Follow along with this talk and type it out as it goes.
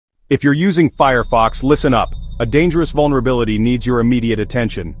If you're using Firefox, listen up. A dangerous vulnerability needs your immediate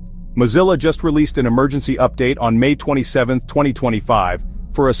attention. Mozilla just released an emergency update on May 27, 2025,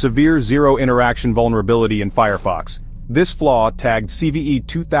 for a severe zero-interaction vulnerability in Firefox. This flaw, tagged CVE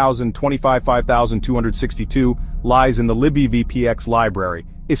 2025-5262, lies in the libvpx library,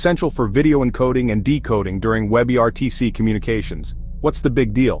 essential for video encoding and decoding during WebRTC communications. What's the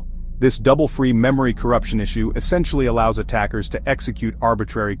big deal? This double-free memory corruption issue essentially allows attackers to execute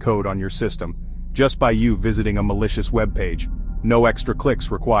arbitrary code on your system, just by you visiting a malicious web page. No extra clicks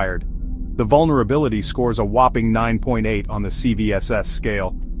required. The vulnerability scores a whopping 9.8 on the CVSS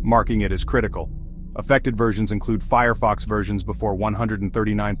scale, marking it as critical. Affected versions include Firefox versions before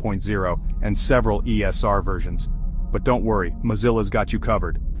 139.0 and several ESR versions. But don't worry, Mozilla's got you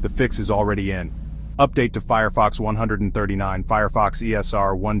covered. The fix is already in. Update to Firefox 139, Firefox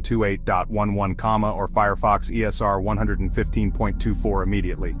ESR 128.11, or Firefox ESR 115.24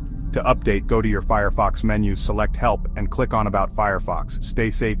 immediately. To update, go to your Firefox menu, select Help, and click on About Firefox.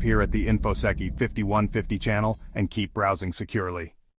 Stay safe here at the InfoSec 5150 channel, and keep browsing securely.